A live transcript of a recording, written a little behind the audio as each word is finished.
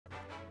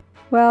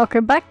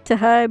Welcome back to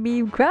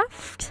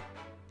Hermemecraft,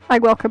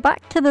 and welcome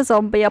back to the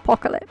zombie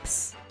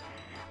apocalypse.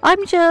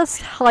 I'm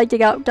just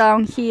hiding out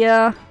down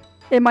here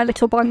in my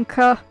little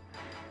bunker,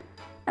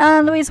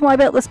 and the reason why I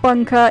built this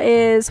bunker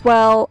is,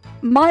 well,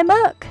 my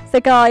merc,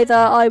 the guy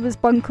that I was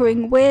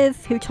bunkering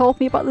with, who told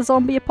me about the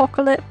zombie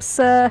apocalypse,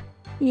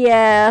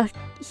 yeah,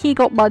 he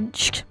got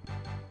munched,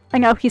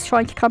 and now he's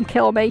trying to come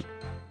kill me.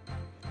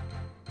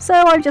 So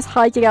I'm just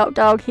hiding out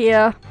down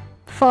here,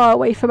 far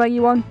away from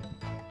anyone.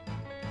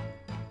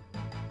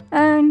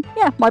 And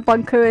yeah, my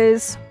bunker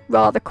is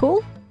rather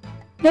cool.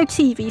 No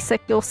TV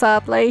signal,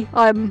 sadly.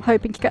 I'm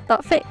hoping to get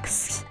that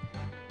fixed.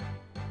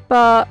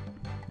 But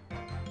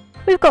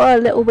we've got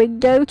a little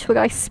window to a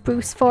nice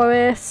spruce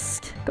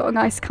forest. Got a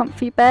nice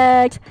comfy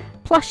bed.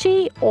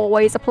 Plushie,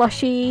 always a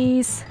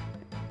plushies.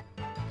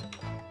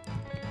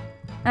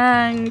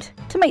 And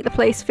to make the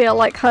place feel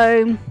like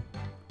home,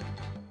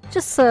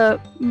 just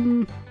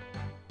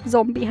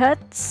zombie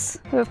heads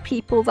of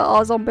people that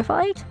are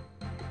zombified.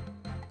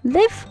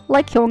 Live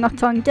like you're not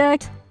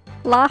undead.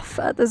 Laugh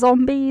at the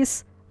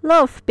zombies.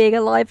 Love being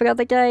alive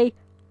another day.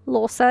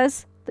 Law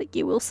says that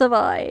you will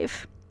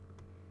survive.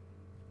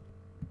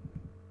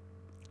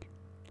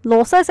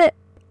 Law says it.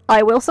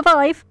 I will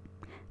survive.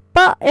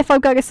 But if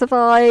I'm going to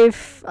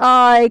survive,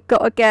 I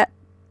gotta get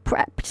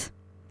prepped.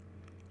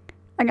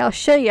 And I'll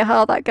show you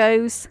how that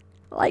goes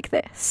like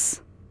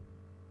this.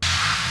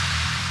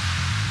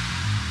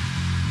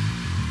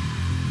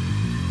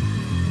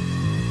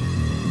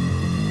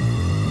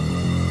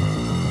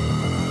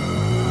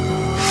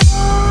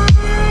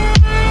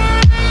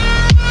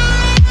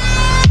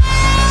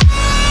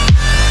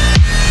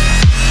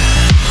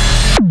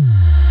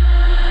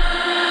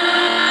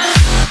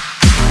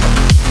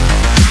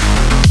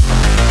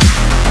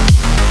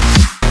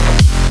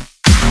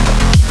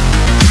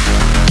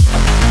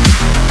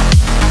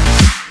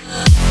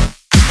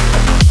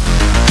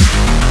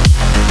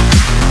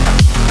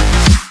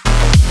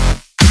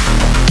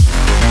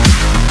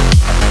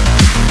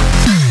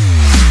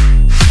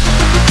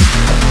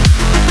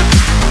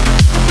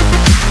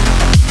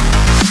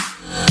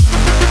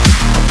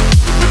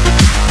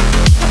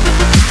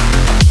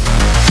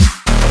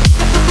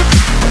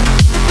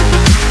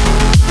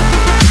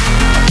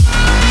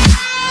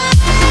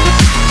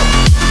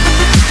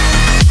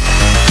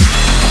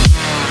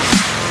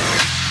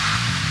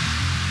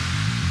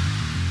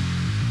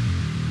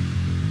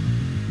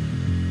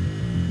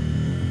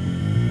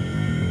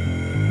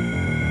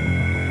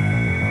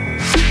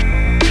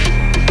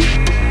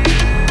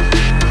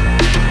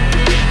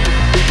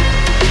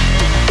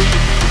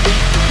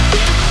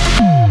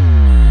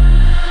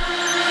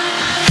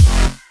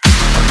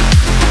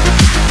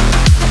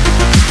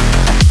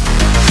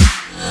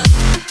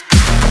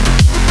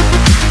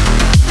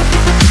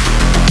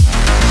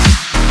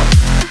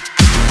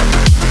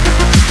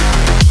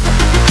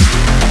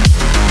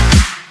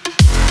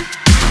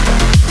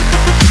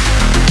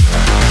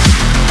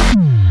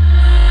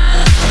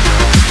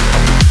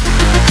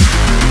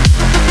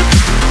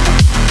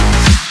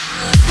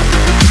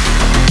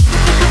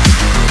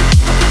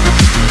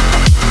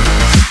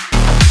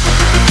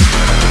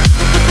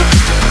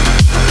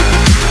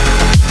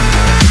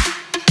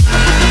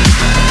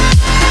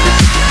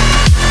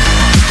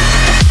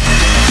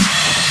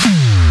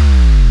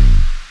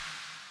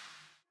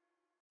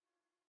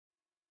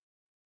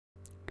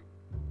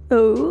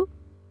 Oh,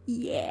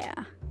 yeah,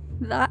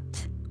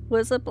 that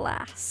was a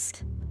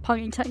blast. Pun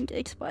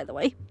intended, by the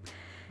way.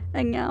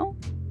 And now,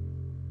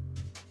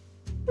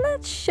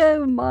 let's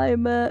show my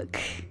merc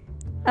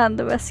and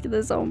the rest of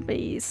the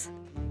zombies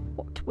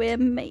what we're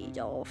made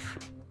of.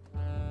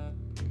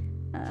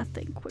 I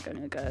think we're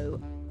gonna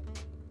go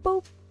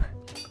boop.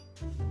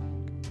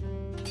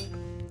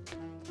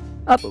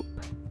 Boop.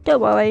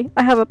 Don't worry,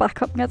 I have a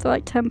backup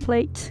netherite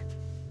template.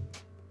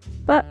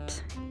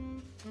 But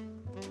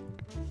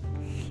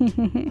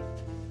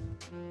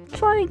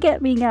try and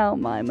get me now,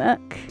 my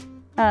merc,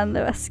 and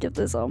the rest of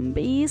the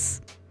zombies.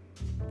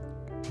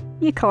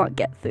 You can't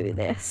get through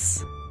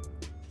this.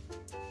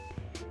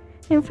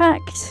 In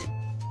fact,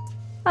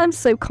 I'm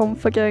so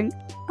confident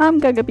I'm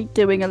going to be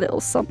doing a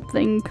little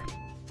something.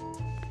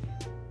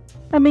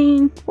 I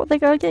mean, what they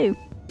gonna do?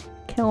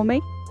 Kill me?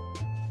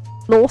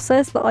 Law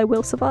says that I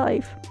will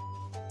survive.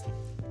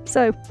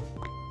 So,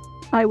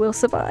 I will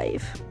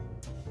survive.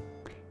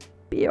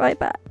 Be right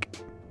back.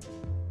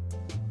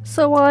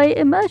 So I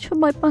emerge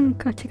from my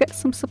bunker to get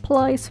some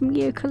supplies from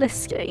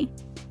Oreopocalypse,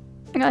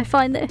 and I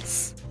find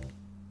this.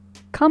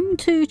 Come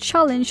to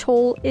challenge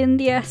hall in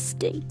the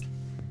SD.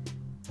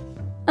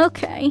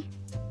 Okay.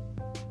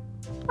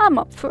 I'm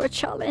up for a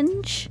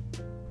challenge.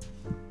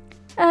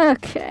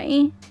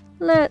 Okay,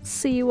 let's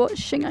see what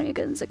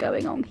shenanigans are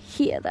going on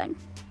here then.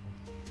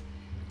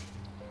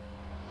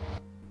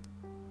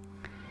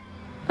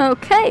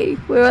 Okay,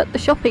 we're at the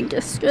shopping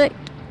district.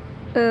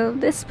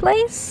 This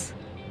place?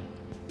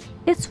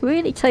 It's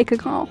really taken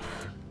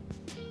off.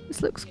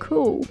 This looks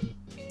cool.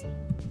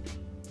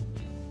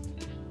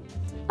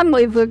 I'm not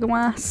even gonna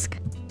ask.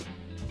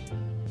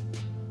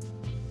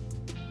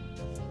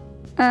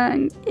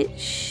 And it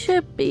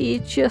should be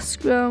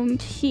just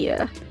around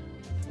here.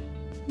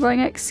 Right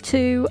next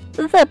to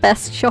the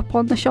best shop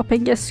on the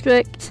shopping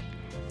district.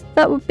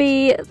 That would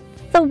be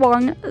the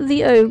one,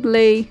 the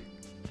only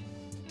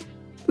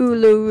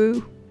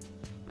Uluru.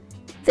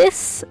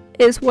 This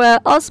is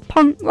where us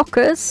punk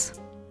rockers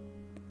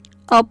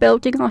are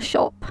building our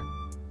shop.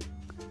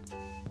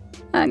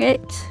 And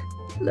it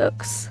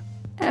looks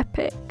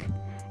epic.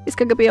 It's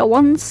going to be a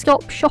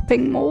one-stop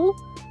shopping mall.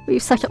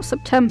 We've set up some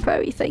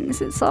temporary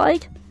things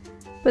inside.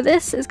 But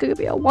this is going to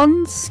be a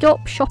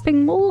one-stop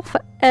shopping mall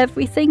for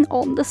everything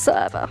on the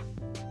server.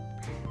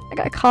 And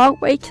I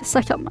can't wait to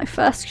set up my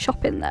first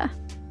shop in there.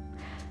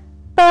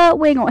 But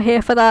we're not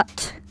here for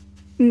that.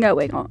 No,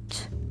 we're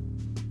not.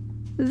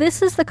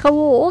 This is the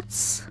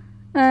coords,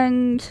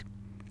 and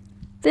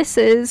this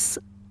is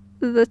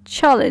the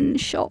challenge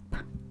shop.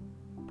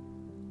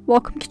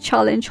 Welcome to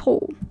Challenge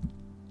Hall.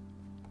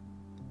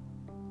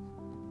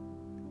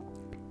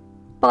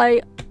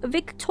 By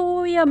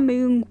Victoria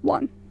Moon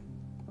 1.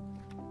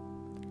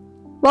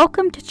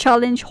 Welcome to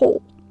Challenge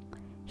Hall.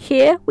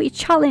 Here we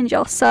challenge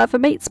our server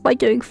mates by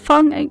doing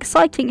fun and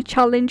exciting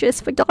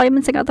challenges for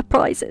diamonds and other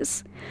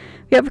prizes.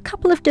 We have a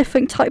couple of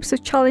different types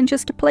of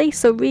challenges to play,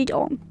 so read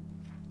on.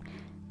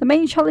 The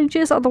main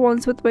challenges are the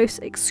ones with the most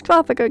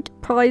extravagant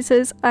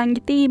prizes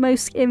and the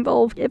most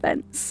involved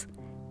events.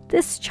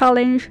 This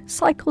challenge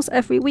cycles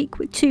every week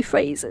with 2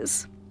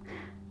 phases.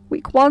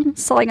 Week 1,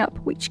 sign up.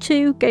 Week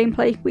 2,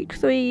 gameplay. Week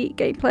 3,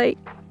 gameplay.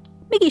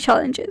 Mini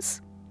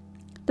challenges.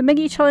 The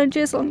mini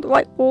challenges along the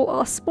right wall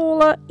are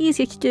smaller,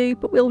 easier to do,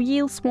 but will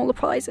yield smaller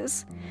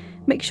prizes.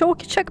 Make sure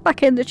to check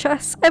back in the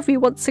chests every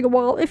once in a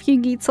while if you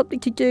need something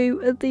to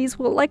do, and these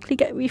will likely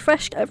get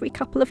refreshed every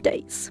couple of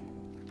days.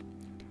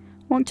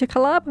 Want to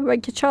collab?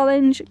 Ready to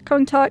challenge?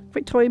 Contact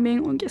Victoria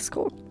Moon on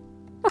Discord.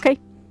 Okay.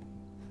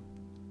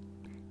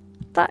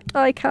 That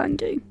I can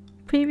do.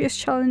 Previous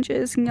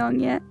challenges, none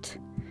yet.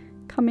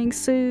 Coming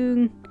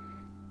soon.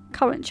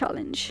 Current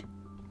challenge.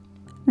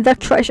 The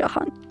treasure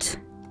hunt.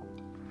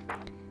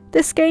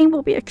 This game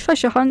will be a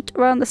treasure hunt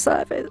around the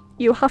server.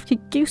 You'll have to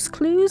deduce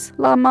clues,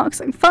 landmarks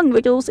and fun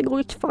riddles in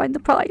order to find the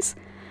prize.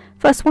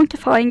 First one to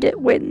find it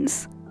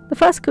wins. The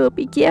first clue will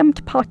be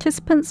DM'd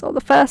participants on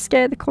the first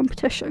day of the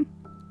competition.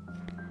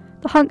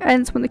 The hunt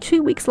ends when the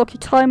 2 weeks lucky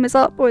time is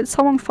up or when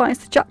someone finds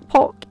the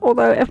jackpot,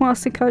 although everyone else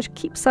is encouraged to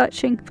keep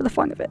searching for the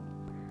fun of it.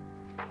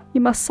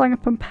 You must sign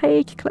up and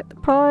pay to collect the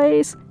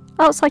prize.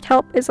 Outside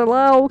help is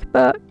allowed,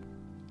 but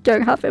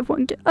don't have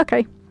everyone do.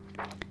 Okay.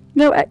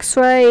 No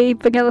X-ray,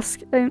 vanilla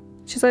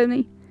sketches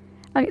only.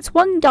 And it's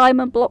 1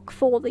 diamond block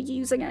for the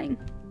username.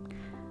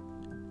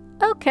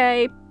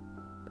 Okay.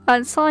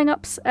 And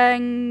sign-ups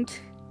and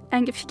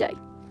end of today.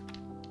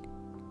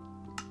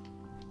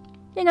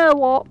 You know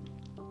what?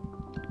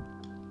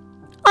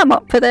 I'm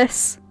up for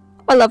this.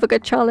 I love a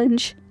good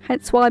challenge,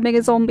 hence why I'm in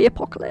a zombie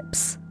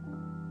apocalypse.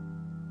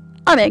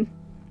 I'm in.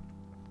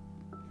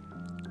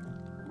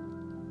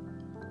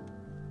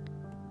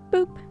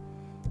 Boop.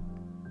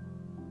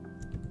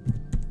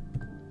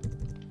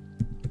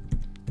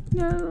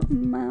 No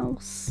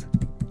mouse.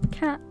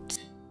 Cat.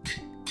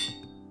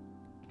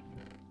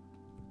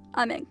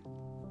 I'm in.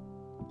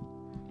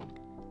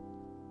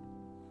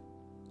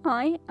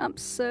 I am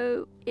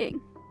so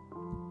in.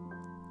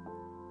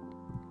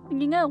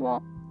 And you know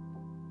what?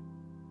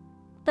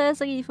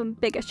 There's an even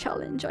bigger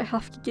challenge I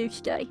have to do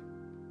today.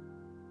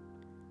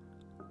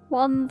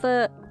 One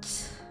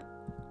that's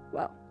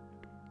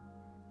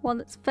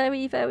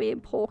very, very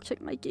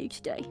important I do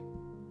today.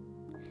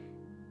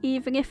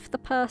 Even if the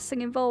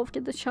person involved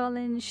in the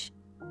challenge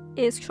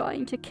is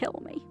trying to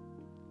kill me.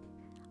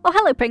 Oh,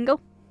 hello,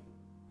 Pringle.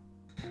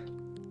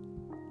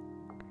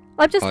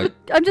 I'm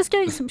just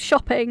doing some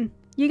shopping.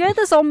 You know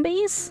the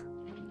zombies?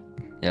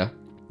 Yeah.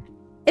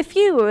 If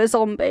you were a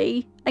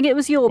zombie and it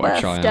was your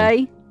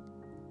birthday,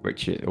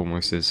 which it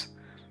almost is,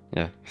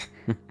 yeah.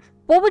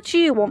 What would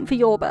you want for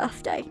your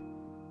birthday?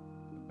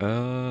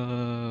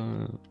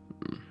 Well,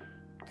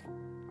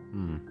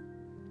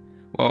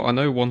 I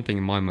know one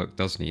thing my Merc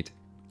does need.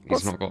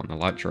 He's not got an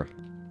elytra,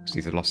 because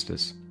he's lost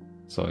his.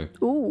 So.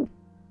 Ooh,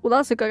 well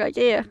that's a good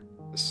idea.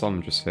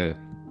 Some just here.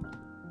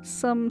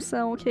 Some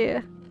sell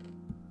here.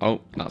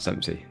 Oh, that's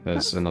empty.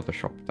 There's another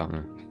shop down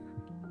there.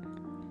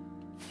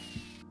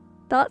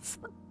 That's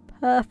the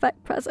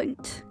perfect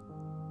present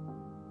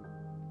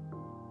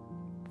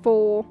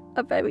for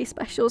a very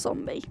special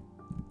zombie.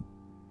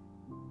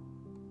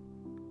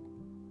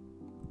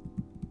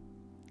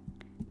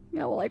 You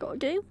know what I gotta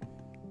do?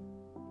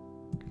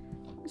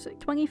 So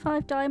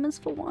 25 diamonds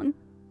for one.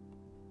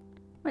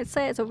 I'd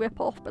say it's a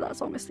rip-off, but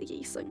that's honestly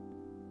decent.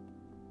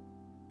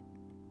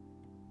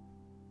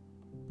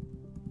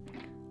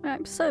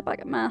 I'm so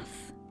bad at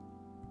math.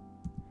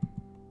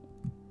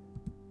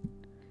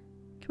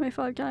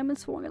 25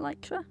 diamonds for one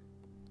elytra.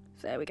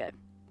 There we go.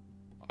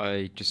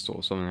 I just thought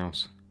of something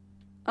else.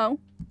 Oh?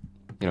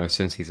 You know,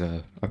 since he's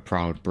a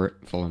proud Brit,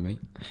 follow me.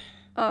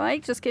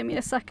 Alright, just give me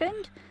a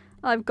second.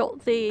 I've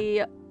got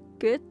the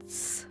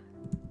goods.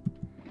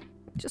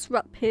 Just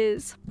wrap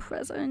his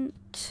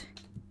present.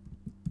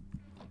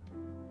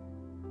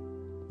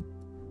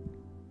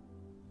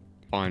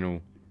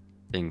 final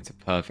thing to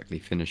perfectly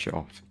finish it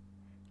off.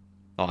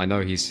 I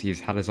know he's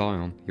had his eye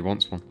on. He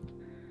wants one.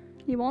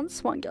 He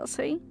wants one, does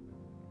he?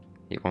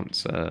 He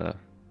wants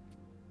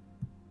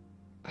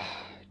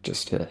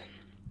just here.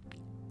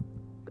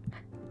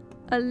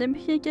 A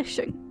limited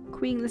edition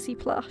Queen Lizzie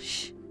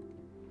plush.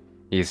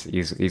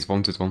 He's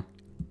wanted one.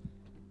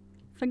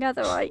 For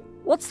netherite.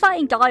 What's that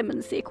in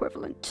diamonds, the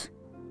equivalent?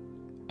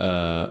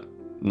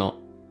 Not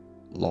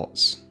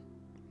lots.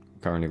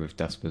 Currently with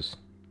Despers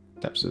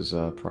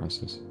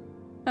prices.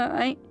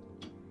 Alright.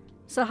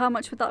 So how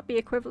much would that be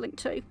equivalent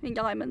to in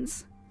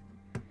diamonds?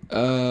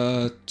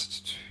 Don't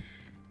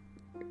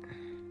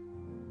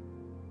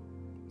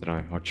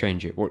know. I'll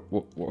change it. What?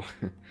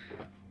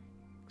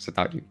 So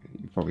that you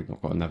probably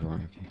not got another one,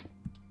 have you?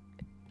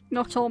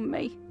 Not on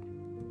me.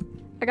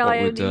 Like I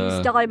only use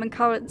diamond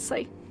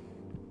currency.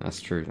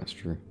 That's true. That's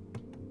true.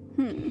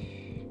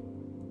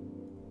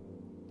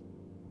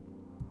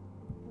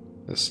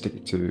 Let's stick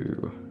it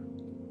to.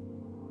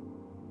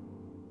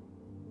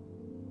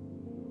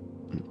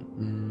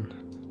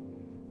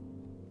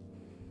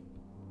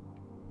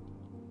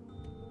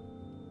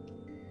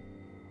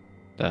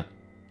 There.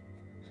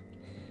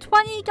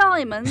 20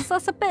 diamonds?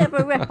 That's a bit of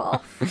a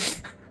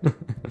rip-off.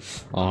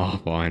 Oh,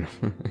 fine.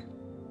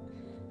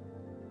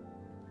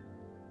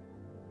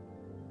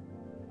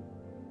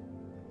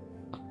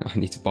 I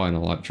need to buy an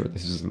elytra.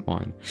 This isn't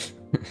mine.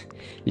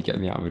 You get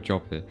me out of a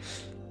job here.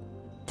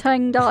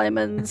 10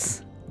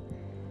 diamonds.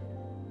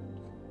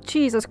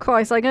 Jesus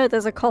Christ, I know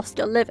there's a cost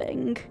of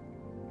living.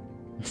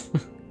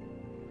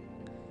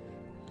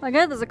 I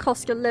know there's a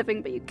cost of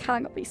living, but you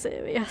cannot be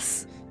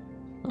serious.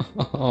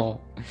 Oh,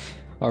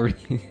 I really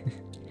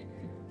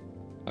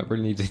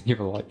need a new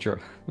elytra.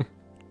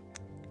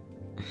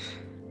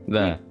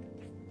 There.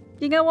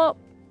 You know what?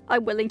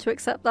 I'm willing to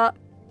accept that.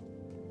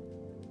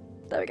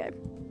 There we go.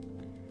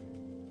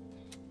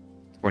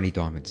 20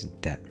 diamonds in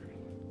debt.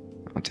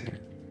 I'll do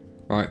it.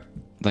 Right,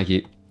 thank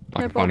you. I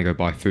No can finally problem. go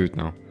buy food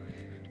now.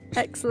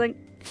 Excellent.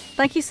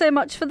 Thank you so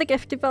much for the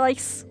gift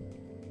device.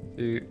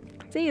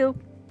 See you.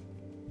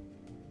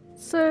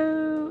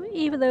 So,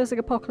 even though there's an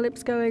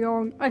apocalypse going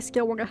on, I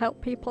still want to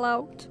help people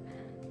out.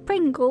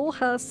 Pringle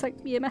has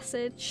sent me a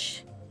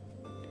message.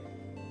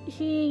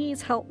 He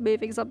needs help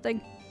moving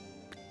something.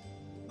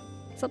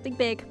 Something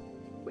big,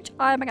 which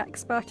I'm an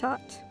expert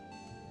at.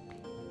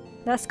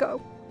 Let's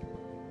go.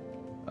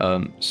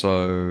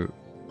 So...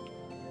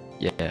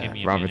 Yeah, Give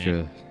me a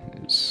Ravager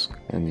is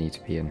gonna need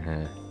to be in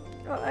here.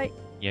 Alright.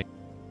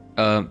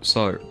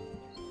 So...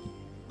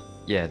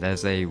 Yeah,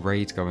 there's a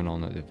raid going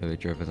on at the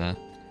village over there.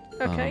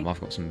 Okay. I've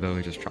got some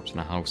villagers trapped in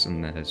a house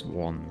and there's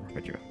one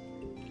Ravager.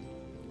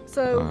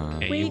 So,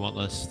 Okay, you want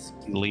us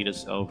to lead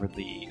us over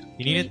the...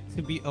 You need it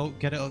to be...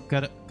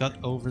 got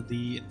over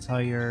the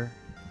entire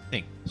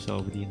thing. So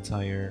over the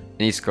entire... It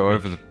needs to go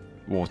over the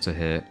water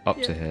here, up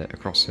to here,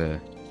 across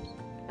here,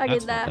 hang in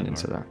That's not there. and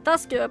into there.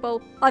 That's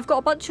doable. I've got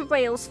a bunch of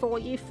rails for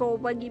you for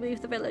when you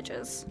move the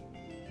villagers.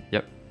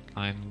 Yep.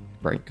 I'm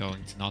Right.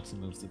 going to not to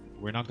move the...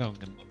 We're not going...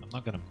 I'm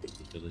not going to move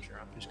the villager.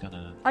 I'm just going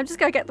to... I'm just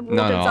gonna get the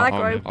No, wardens no,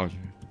 aggro.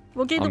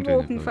 We'll do the I'm doing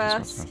warden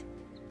villagers first.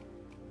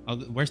 Oh,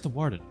 where's the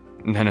warden?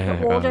 No,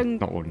 The warden.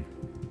 not warden.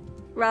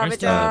 Where's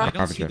the... Ravager. I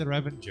don't see Ravager. the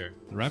Ravager.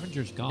 The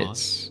Ravager's gone.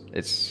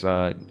 It's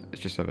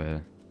just over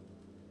here.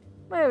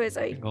 Where is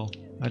he? Well,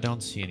 I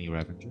don't see any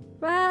Ravager.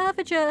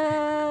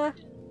 Ravager!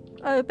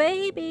 Oh,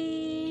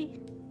 baby!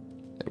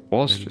 It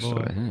was Baby just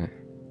boy. over here.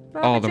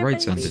 Ravager, the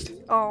raid's baby.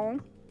 ended. Oh.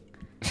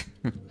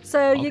 So,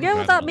 I'll you go know grab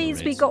what that another means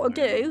we raid gotta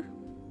somewhere. do?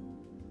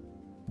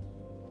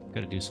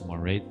 Gotta do some more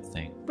raid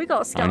thing. We gotta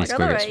I start need to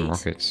go another get some raid.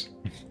 rockets.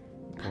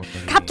 Or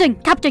the- Captain!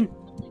 Captain!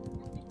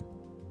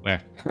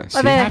 Where? See,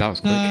 Over there. that was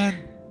quick.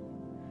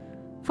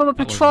 From a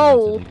That was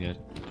patrol! relatively good.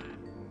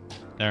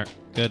 There.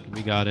 Good.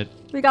 We got it.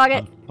 We got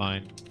it. I'm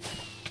fine.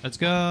 Let's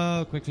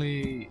go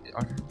quickly.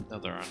 No,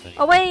 there aren't any.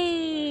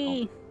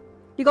 Away!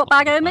 You got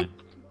bag omen?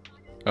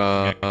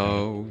 Fine.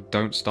 Oh,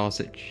 don't start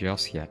it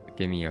just yet.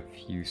 Give me a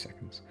few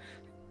seconds.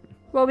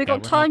 Well, we Yeah,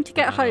 got we're time not- to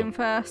get we're not home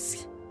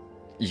first.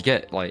 You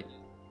get like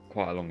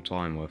quite a long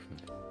time worth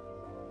of.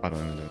 I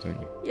don't know,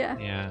 don't you? Yeah.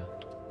 Yeah.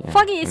 Yeah,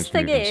 Funniest just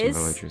thing moving some is-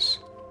 villagers.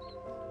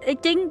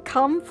 It didn't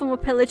come from a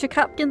pillager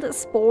captain that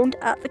spawned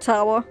at the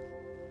tower.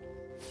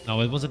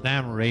 No, it was a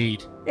damn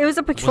raid. It was a It was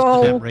the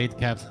patrol damn raid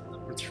captain. The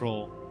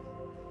patrol.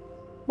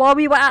 while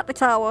we were at the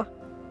tower.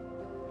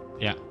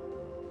 Yeah.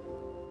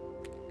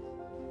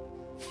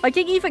 I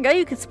didn't even know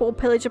you could spawn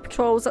pillager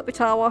patrols at the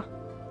tower.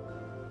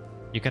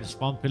 You can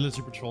spawn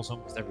pillager patrols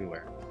almost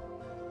everywhere.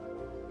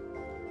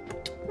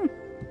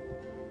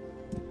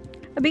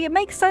 I mean, it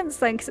makes sense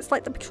then, because it's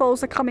like the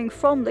patrols are coming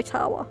from the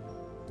tower.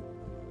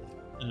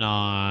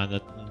 Nah,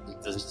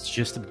 that's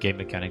just a game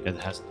mechanic that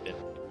hasn't been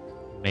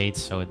made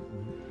so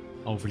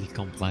overly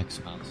complex.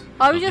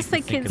 I was just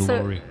thinking,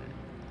 so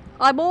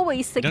I'm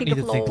always You don't thinking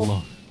need of to think law.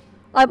 law.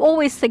 I'm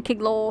always thinking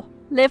law.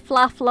 Live,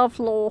 laugh, love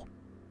law.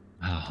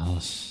 Ah,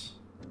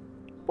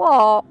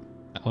 What?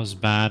 that was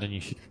bad, and you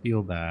should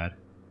feel bad.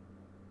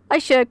 I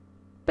should.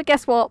 But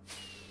guess what?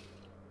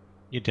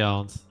 You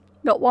don't.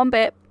 Not one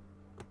bit.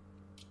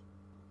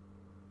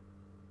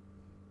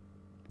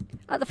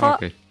 At the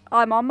front. Okay.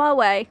 I'm on my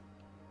way.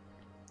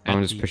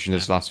 I'm just pushing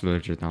this last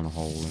villager down the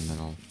hole and then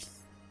I'll...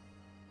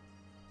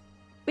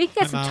 We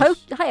can get Hi, some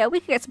Mouse. we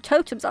can get some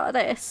totems out of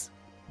this.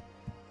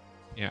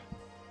 Yeah.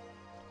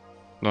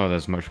 No,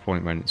 there's much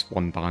point when it's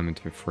 1 diamond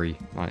for free.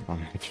 Like, I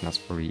imagine that's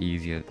probably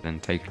easier than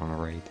taking on a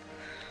raid.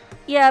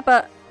 Yeah,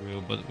 but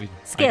True, but I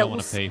Skills. don't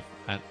want to pay.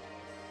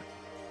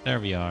 There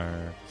we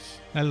are.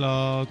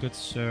 Hello, good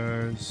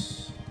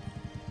sirs.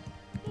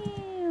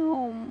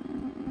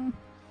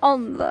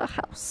 on the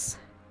house.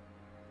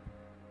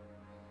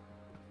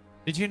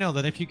 Did you know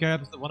that if you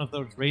grab one of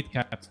those raid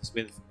captains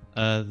with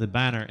the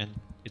banner and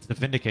it's the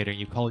Vindicator, and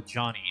you call it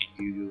Johnny,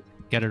 and you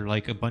get her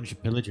like a bunch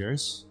of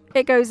pillagers,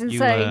 It goes you,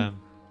 insane.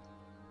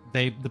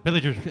 the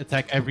pillagers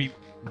attack every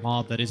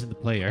mob that isn't the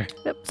player.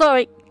 Yep,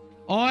 sorry.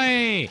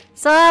 Oi!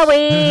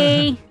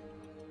 Sorry!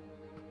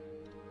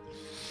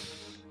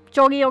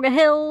 Johnny on a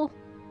hill.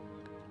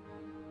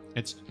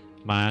 It's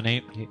my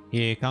name.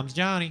 Here comes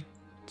Johnny.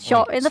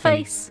 Shot Wait, in the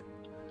sorry. face.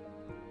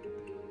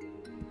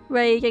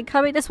 Reagan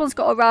coming. This one's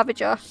got a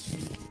Ravager.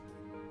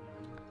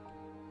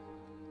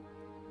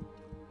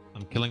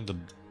 I'm killing the.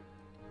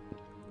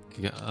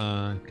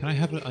 Can I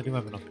have? I do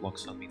have enough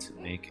blocks on me to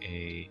make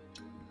a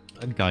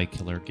guy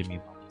killer. Give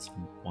me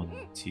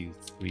 1, 2,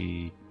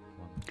 3.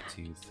 1,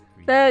 2,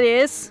 3. There it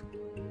is.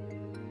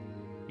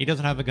 He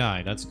doesn't have a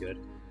guy. That's good.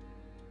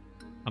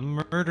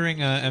 I'm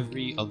murdering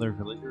every other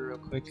villager real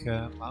quick,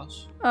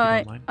 Mouse. if you don't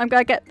Alright, mind. I'm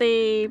gonna get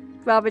the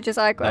Ravager's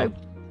aggro.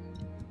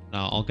 No,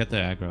 I'll get the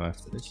aggro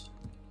after this.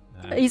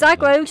 He's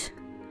aggroed.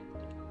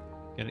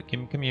 Get it.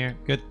 Come here.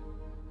 Good.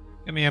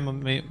 Come here,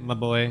 my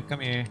boy. Come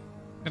here.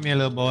 Come here,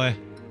 little boy.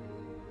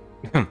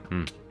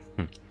 Come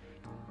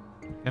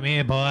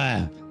here,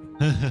 boy.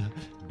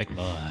 Big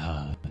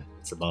boy.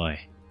 It's a boy.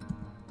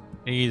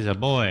 He's a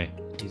boy.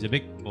 He's a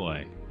big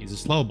boy. He's a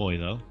slow boy,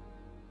 though.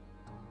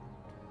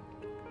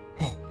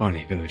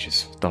 Only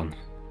villagers. Done.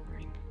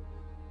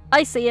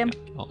 I see him.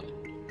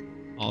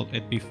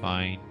 It'd be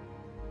fine.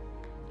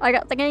 I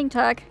got the game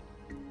tag.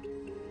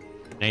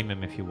 Name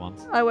him if you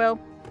want. I will.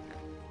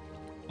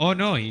 Oh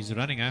no, he's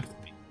running after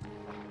me.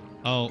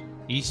 Oh,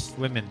 he's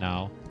swimming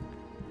now.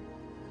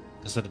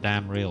 Because of the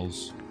damn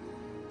rails.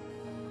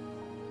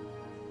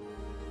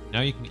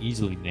 Now you can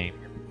easily name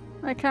him.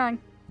 I can.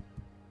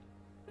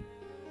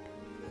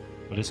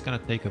 But it's gonna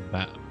take a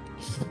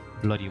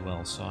bloody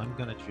well, so I'm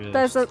gonna just...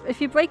 There's a.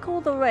 If you break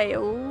all the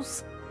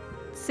rails,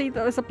 see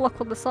that there's a block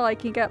on the side. You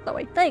can get up that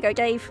way. There you go,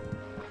 Dave.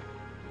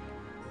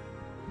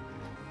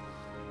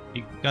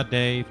 You got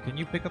Dave. Can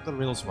you pick up the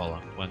rails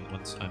while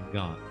once I'm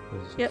gone?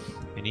 'Cause Yep.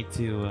 I need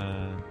to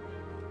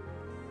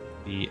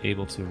be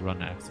able to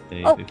run after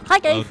Dave. Oh, hi,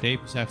 Dave. Oh,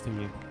 Dave is after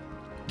you.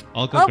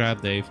 I'll go Oh.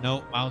 grab Dave.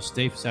 No, Mouse,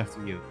 Dave is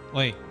after you.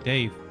 Wait,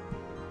 Dave.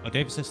 Oh,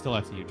 Dave is still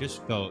after you.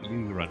 Just go.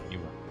 You run. You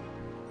run.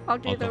 I'll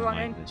do I'll the go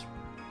running. mind this.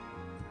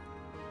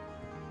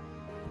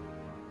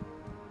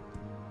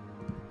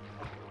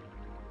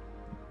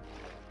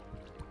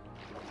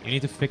 You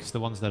need to fix the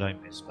ones that I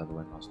missed, by the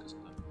way, Mouse, because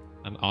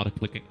I'm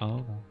auto-clicking. Oh,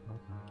 no.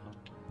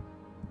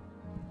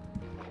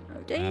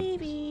 Oh,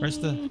 Davey. Where's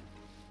the...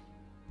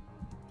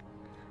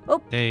 Oh,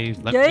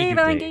 Dave, let Dave, me do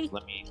Angie. Dave.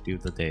 Let me do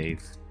the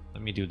Dave.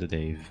 Let me do the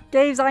Dave.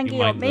 Dave's angry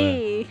mind on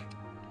me.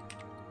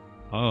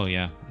 Oh,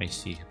 yeah, I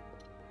see.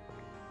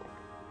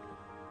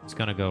 It's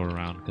gonna go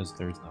around because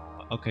there's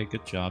no... Okay,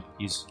 good job.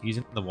 He's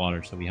in the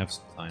water, so we have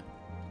some time.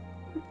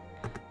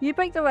 You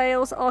break the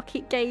rails, I'll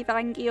keep Dave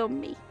angry on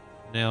me.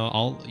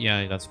 No,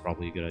 yeah, that's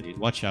probably a good idea.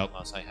 Watch out,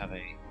 Mouse.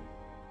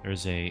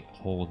 There's a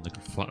hole in the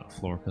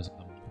floor because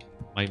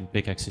my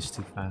pickaxe is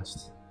too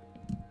fast.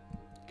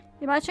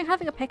 Imagine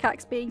having a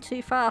pickaxe being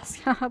too fast.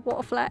 What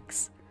a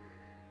flex.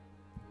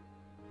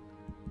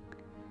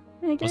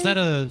 There you go. Was that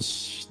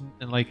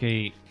like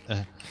a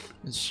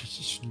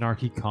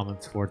snarky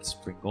comment towards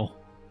Sprinkle?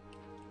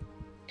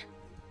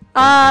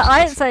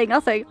 I ain't saying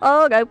nothing.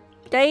 Oh no,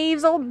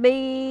 Dave's on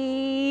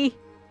me.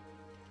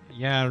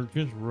 Yeah,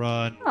 just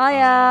run. I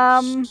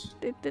am.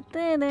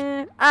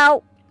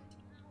 Ow.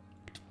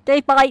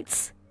 Dave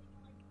bites.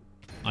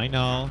 I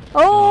know.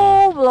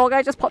 Oh, log!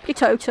 I just popped your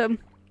totem.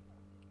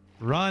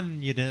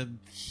 Run, you damn.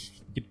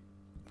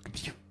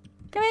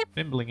 Come here,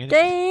 Fimbling it.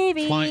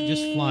 Davey. Fly,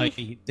 just fly.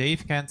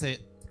 Dave can't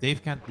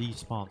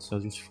despawn, so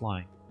just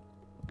fly.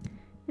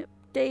 Yep,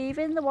 Dave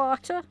in the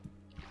water.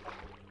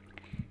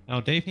 No,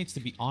 Dave needs to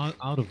be out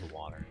of the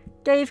water.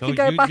 Dave So can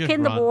go you back just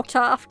in the run. water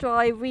after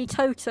I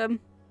re-totem.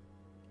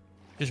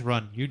 Just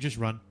run. You just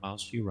run,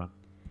 Mouse. You run.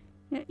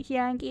 He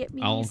angry at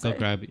me. I'll so- go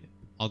grab.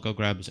 I'll go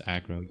grab his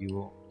aggro.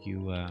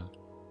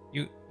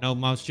 No,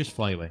 Mouse. Just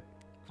fly away.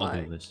 I'll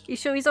Fly. do this. You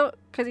sure he's on?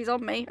 Because he's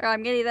on me.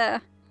 I'm nearly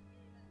there.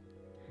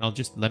 No,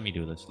 just let me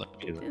do this. Let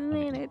me do it.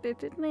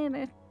 Let me do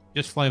it.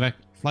 Just fly back.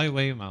 Fly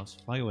away, Mouse.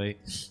 Fly away.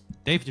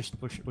 Dave just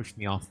pushed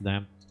me off the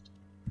dam.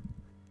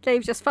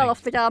 Dave just fell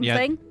off the damn Yeah.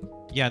 thing.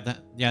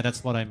 Yeah,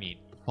 that's what I mean.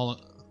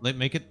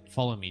 Make it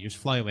follow me. Just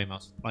fly away,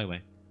 Mouse. Fly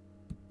away.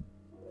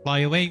 Fly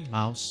away,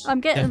 Mouse.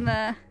 I'm getting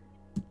there.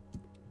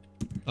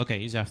 Okay,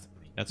 he's after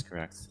me. That's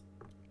correct.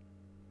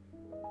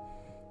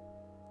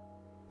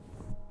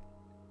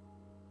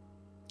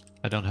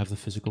 I don't have the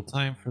physical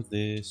time for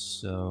this,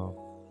 so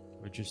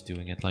we're just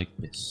doing it like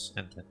this.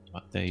 And then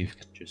Dave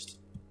can just...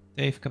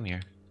 Dave, come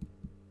here.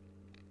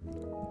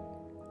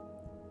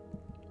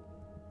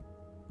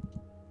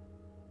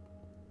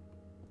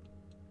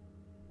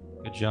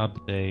 Good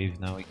job, Dave.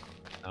 Now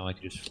I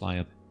can just fly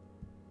up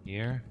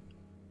here.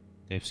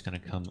 Dave's gonna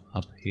come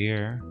up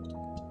here.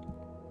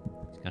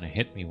 He's gonna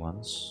hit me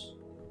once.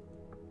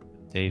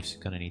 Dave's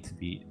gonna need to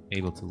be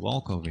able to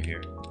walk over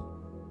here.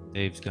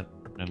 Dave's gonna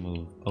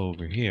move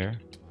over here.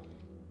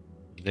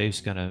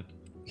 Dave's gonna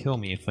kill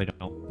me if I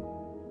don't.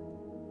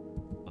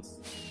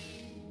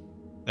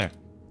 There.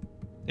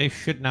 Dave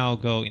should now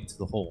go into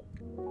the hole.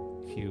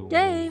 If you...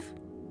 Dave!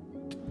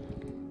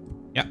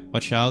 Yeah,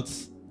 watch out.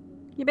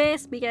 You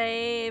missed me,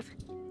 Dave.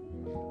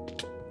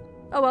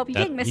 Oh well, you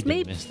didn't miss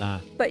me, miss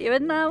that. but you're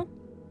in now.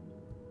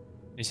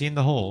 Is he in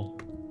the hole?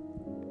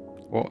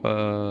 What,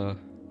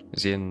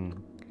 is he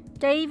in...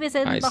 Dave is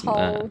in the he's in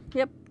hole.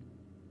 Yep.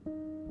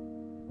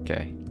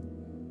 Okay.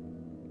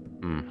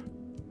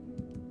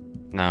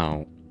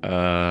 Now,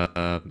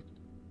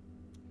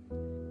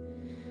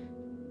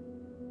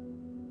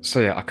 so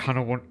yeah, I kind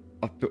of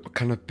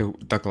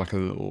dug like a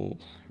little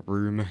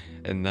room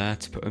in there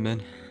to put him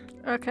in.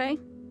 Okay.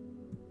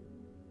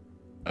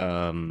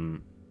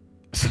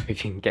 So we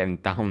can get him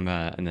down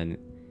there and then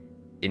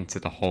into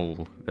the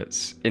hole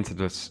that's into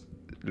this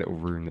little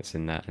room that's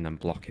in there, and then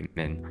block him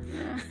in.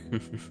 Yeah.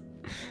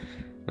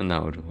 And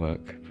that would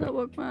work. That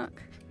would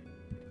work.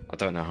 I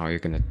don't know how you're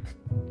gonna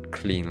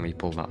cleanly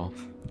pull that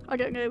off. I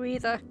don't know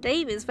either.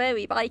 Dave is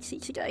very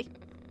bitey today.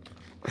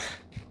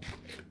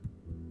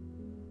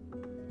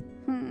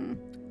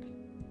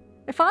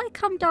 If I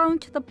come down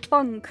to the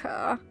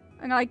bunker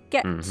and I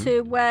get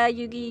to where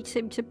you need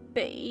him to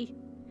be,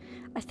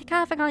 I think I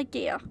have an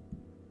idea.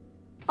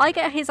 I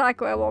get his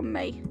aggro on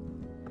me.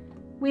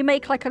 We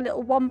make like a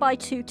little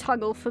 1x2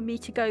 tunnel for me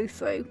to go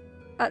through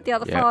at the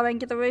other far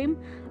end of the room.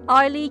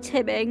 I lead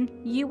him in,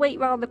 you wait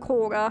round the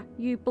corner,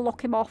 you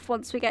block him off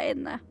once we get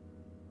in there.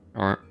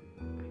 Alright.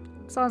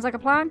 Sounds like a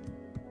plan?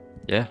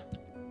 Yeah.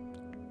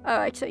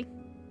 Alrighty.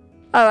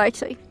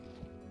 Alrighty.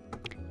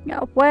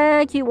 Now,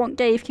 where do you want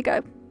Dave to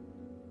go?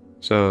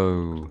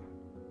 So...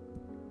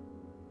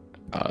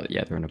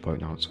 yeah, they're in a boat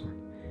now, it's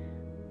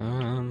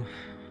fine.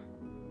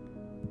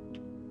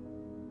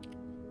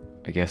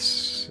 I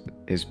guess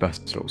his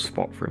best little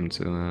spot for him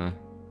to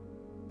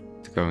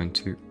go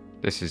into.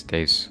 This is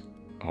Dave's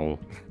hole.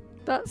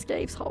 That's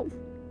Dave's hole.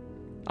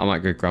 I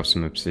might go grab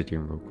some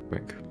obsidian real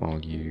quick while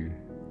you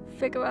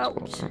Figure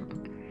out.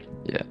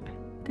 Yeah.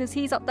 Because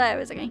he's up there,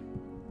 isn't he?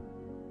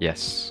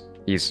 Yes.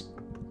 He's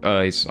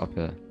up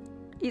there.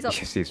 He's up. You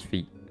can see his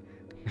feet.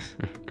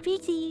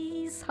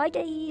 Feeties! Hi,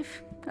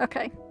 Dave.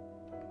 Okay.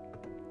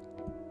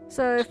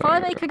 So if I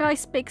make a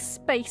nice big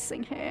space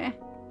in here.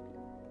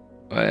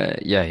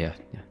 Yeah.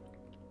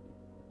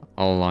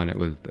 I'll align it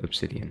with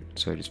obsidian,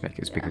 so just make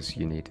it as big as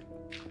you need.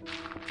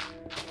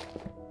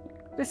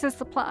 This is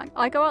the plan.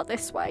 I go out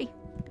this way.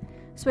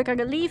 So we're going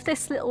to leave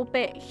this little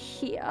bit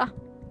here.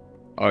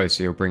 Oh,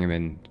 so you'll bring him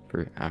in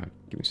through...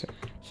 give me a sec.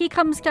 He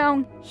comes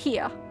down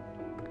here.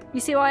 You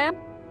see where I am?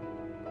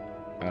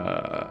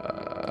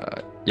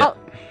 Yeah. Oh,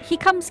 he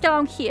comes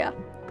down here.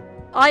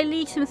 I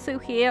lead him through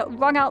here,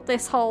 run out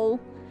this hole.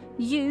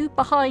 You,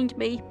 behind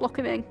me, block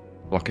him in.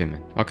 Block him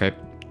in. Okay.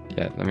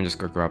 Yeah, let me just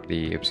go grab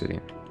the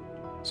obsidian.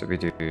 So we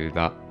do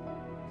that.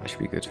 That should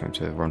be good for him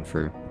to run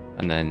through.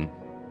 And then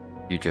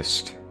you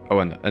just... Oh,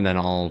 and then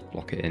I'll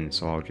block it in,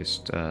 so I'll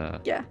just...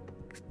 Yeah.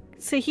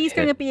 So he's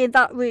going to be in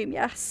that room,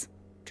 yes?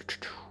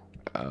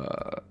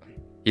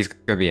 He's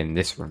going to be in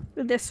this room.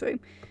 In this room.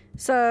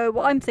 So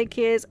what I'm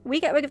thinking is, we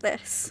get rid of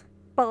this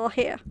bar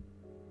here.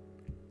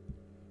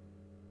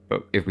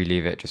 But if we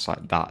leave it just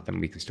like that,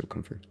 then we can still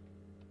come through.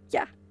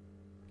 Yeah.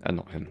 And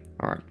not him.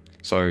 Alright.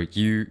 So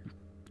you...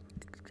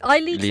 I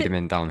lead him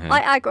in down here.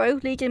 I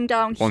aggro, lead him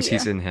down here. Once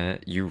he's in here,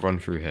 you run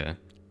through here.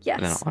 Yes.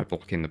 And then I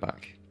block in the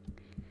back.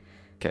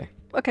 Okay.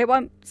 Okay,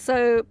 well,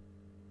 so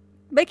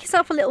make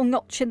yourself a little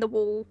notch in the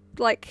wall,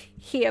 like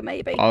here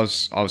maybe. I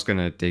was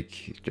gonna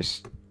dig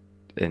just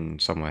in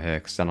somewhere here,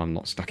 because then I'm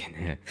not stuck in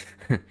here.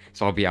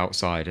 So I'll be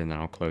outside, and then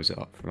I'll close it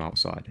up from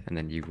outside, and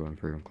then you run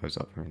through and close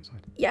it up from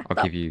inside. Yeah.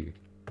 I'll give you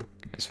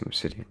some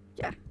obsidian.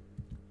 Yeah.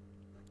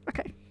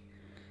 Okay.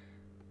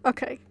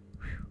 Okay.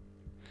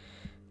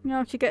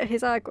 Now to get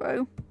his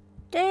aggro.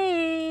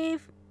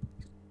 Dave!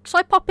 Should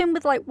I pop in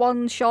with like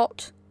one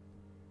shot?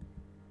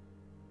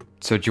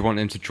 So do you want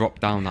him to drop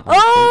down that?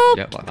 Oh!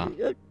 Yeah, like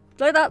that.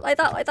 Like that, like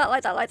that, like that,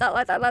 like that, like that,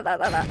 like that, like that,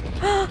 like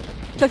that.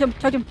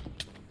 Took him.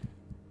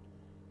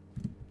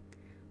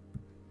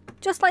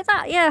 Just like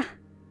that, yeah.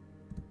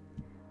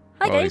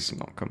 Hi, Dave. He's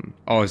not coming.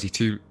 Oh, is he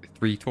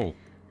 3 tall?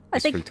 I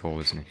He's think 3 tall,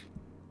 isn't he?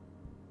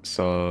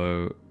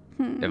 So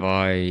if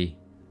I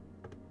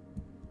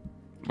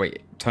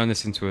wait, turn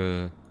this into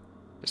a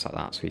just like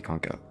that, so he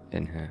can't get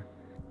in here.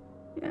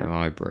 Yeah. If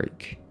I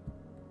break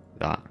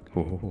that,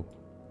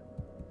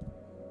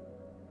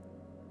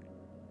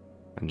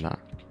 and that.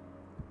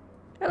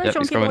 Hello, Yep,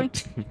 he's Chonky boy. going.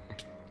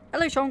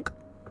 Hello, Chonk.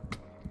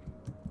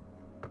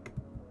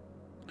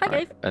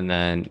 Dave. And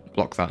then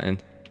block that in.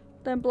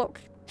 Then block.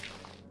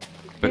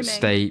 But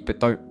him but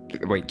don't,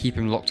 wait, keep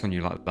him locked on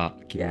you like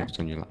that. Keep him Yeah. locked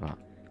on you like that.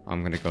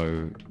 I'm gonna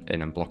go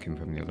in and block him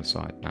from the other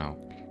side now.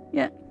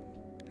 Yeah.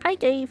 Hi,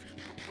 Dave.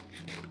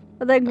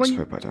 And then Let's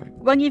hope I don't.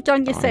 when you've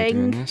done your die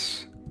doing thing,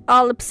 this.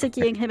 I'll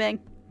obsidian him in.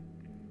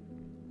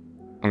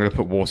 I'm gonna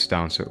put water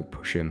down so it'll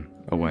push him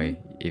away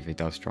Mm-hmm. if he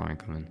does try and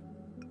come in.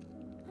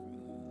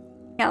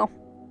 Now.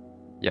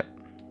 Yep.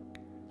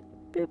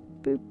 Boop,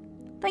 boop.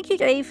 Thank you,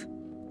 Dave.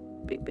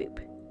 Boop, boop.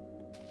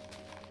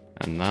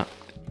 And that.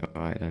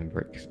 Alright, then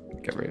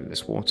get rid of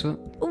this water.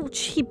 Oh,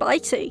 he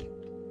bitey.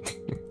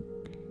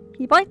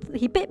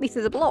 He bit me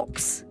through the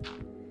blocks.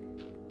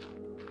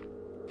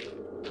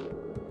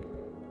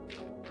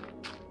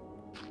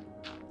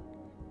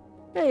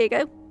 There you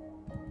go.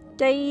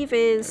 Dave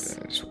is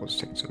This water's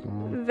taking so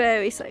long.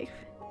 very safe.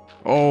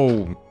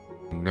 Oh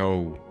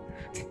no.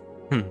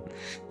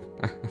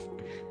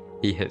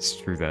 He hits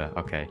through there.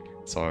 Okay,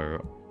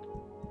 so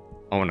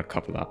I want to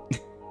cover that.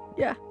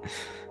 Yeah.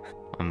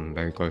 I'm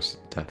very close to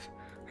death.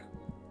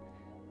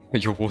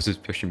 Your water's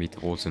pushing me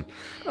towards him.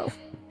 Oh.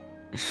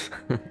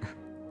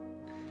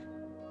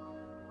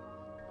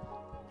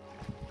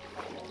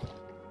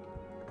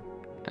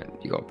 And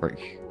you gotta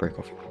break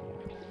off.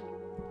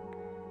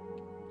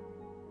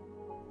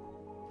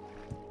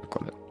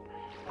 Got it.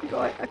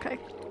 Right, okay.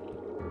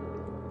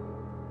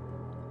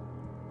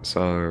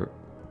 So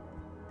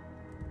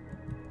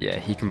yeah,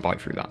 he can bite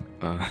through that.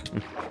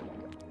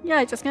 Yeah,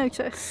 I just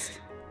noticed.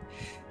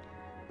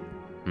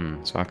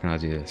 So how can I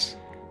do this?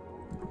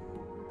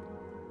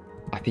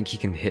 I think he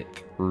can hit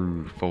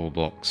through full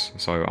blocks,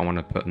 so I want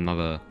to put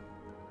another...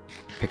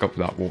 Pick up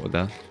that water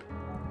there.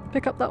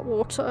 Pick up that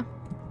water.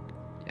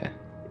 Yeah.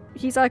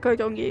 He's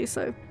aggroed on you,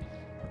 so... Okay,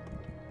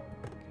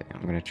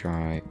 I'm going to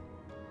try...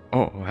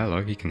 Oh,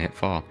 hello, he can hit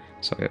far.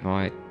 So if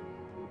I...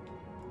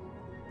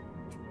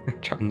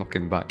 try and knock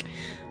him back.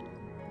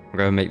 I'm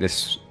going to make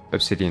this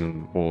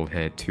obsidian wall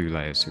here 2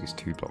 layers, so he's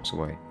 2 blocks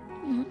away.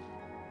 Mhm.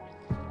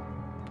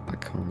 I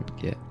can't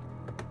get...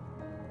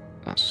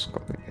 That's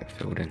got to get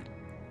filled in.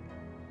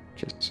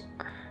 Just...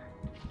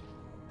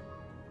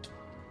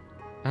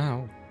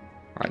 Ow.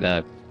 Right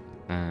there.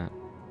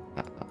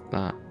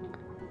 That.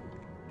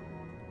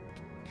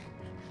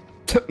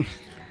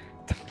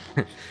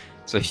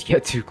 So if you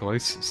get too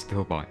close, it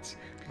still bites.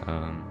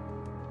 I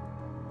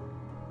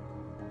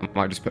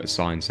might just put a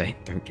sign saying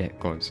don't get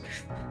close.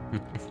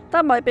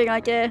 That might be an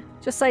idea.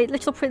 Just say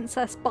little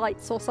princess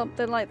bites or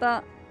something like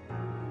that.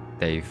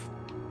 Dave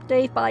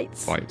Dave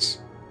bites. bites.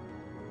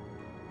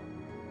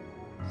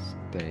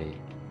 Stay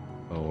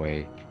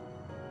away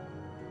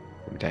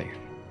from Dave.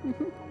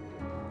 Mhm.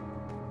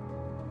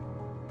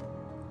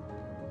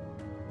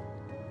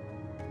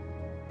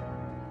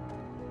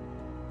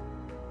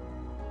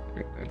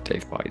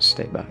 Dave bites,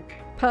 stay back.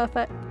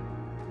 Perfect.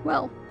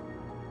 Well,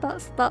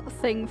 that's that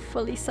thing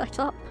fully set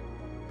up.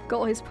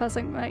 Got his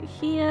present right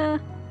here.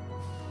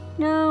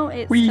 Now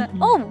it's... Whee!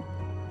 Oh!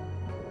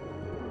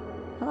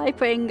 Hi,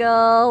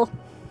 Pringle.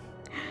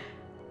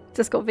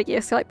 Just got video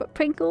Skype, but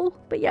Pringle.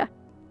 But yeah,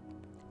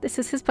 this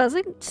is his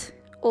present.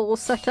 All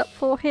set up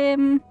for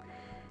him.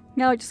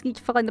 Now I just need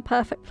to find the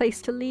perfect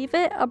place to leave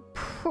it and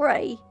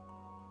pray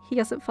he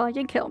doesn't find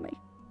and kill me.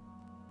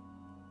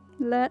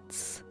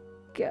 Let's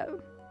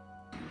go.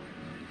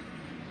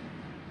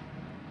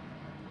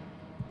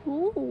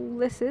 Ooh,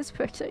 this is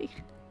pretty.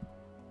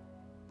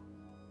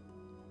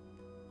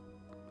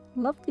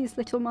 Love these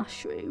little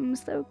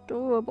mushrooms, they're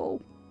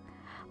adorable.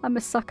 I'm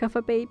a sucker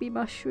for baby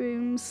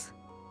mushrooms.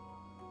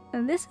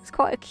 And this is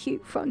quite a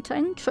cute front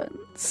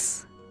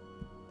entrance.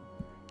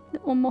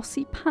 Little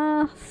mossy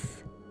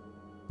path.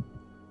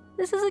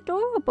 This is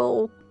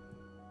adorable.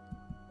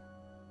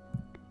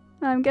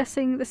 I'm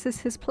guessing this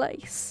is his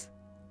place.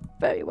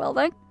 Very well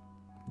then.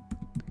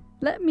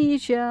 Let me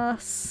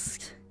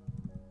just...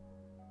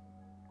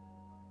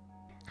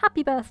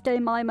 Happy birthday,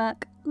 my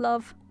Mac.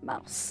 Love,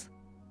 Mouse.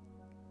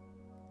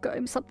 Got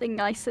him something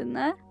nice in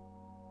there.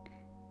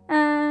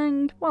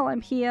 And while I'm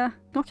here,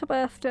 not a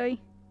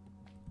birthday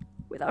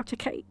without a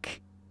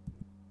cake.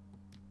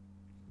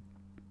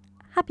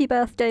 Happy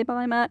birthday,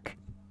 my Mac.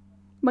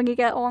 When you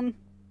get on,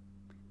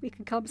 we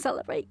can come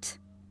celebrate.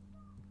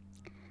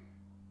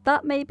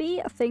 That may be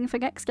a thing for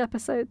next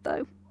episode,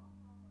 though.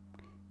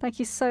 Thank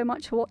you so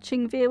much for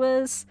watching,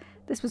 viewers.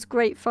 This was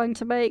great fun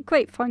to make,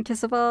 great fun to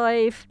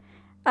survive.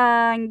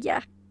 And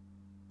yeah,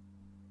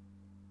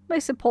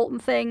 most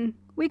important thing,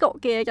 we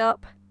got geared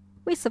up.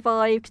 We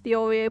survived the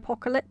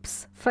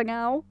Oreopocalypse for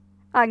now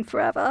and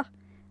forever.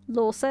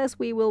 Law says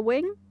we will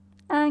win,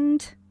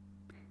 and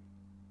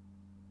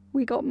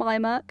we got my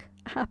Merc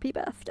a happy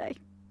birthday.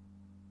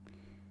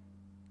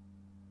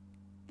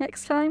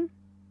 Next time,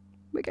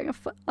 we're going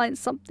to find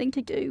something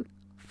to do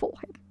for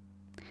him.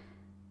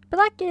 But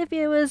that, dear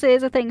viewers,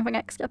 is a thing for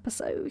next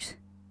episode.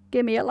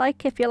 Give me a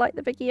like if you like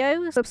the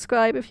video,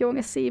 subscribe if you want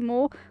to see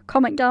more,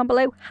 comment down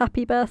below,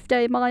 happy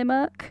birthday, my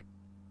Merc.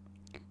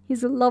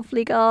 He's a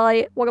lovely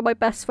guy, one of my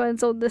best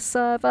friends on this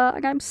server,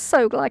 and I'm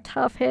so glad to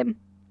have him.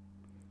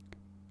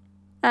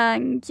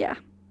 And yeah,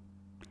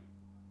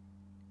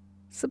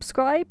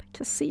 subscribe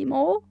to see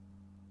more,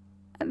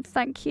 and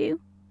thank you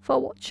for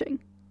watching.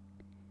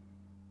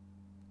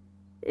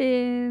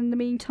 In the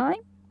meantime,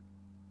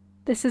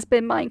 this has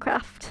been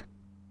Minecraft.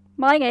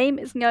 My name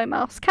is No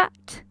Mouse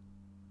Cat.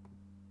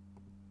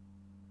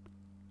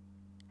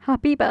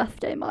 Happy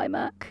birthday, my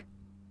Mac.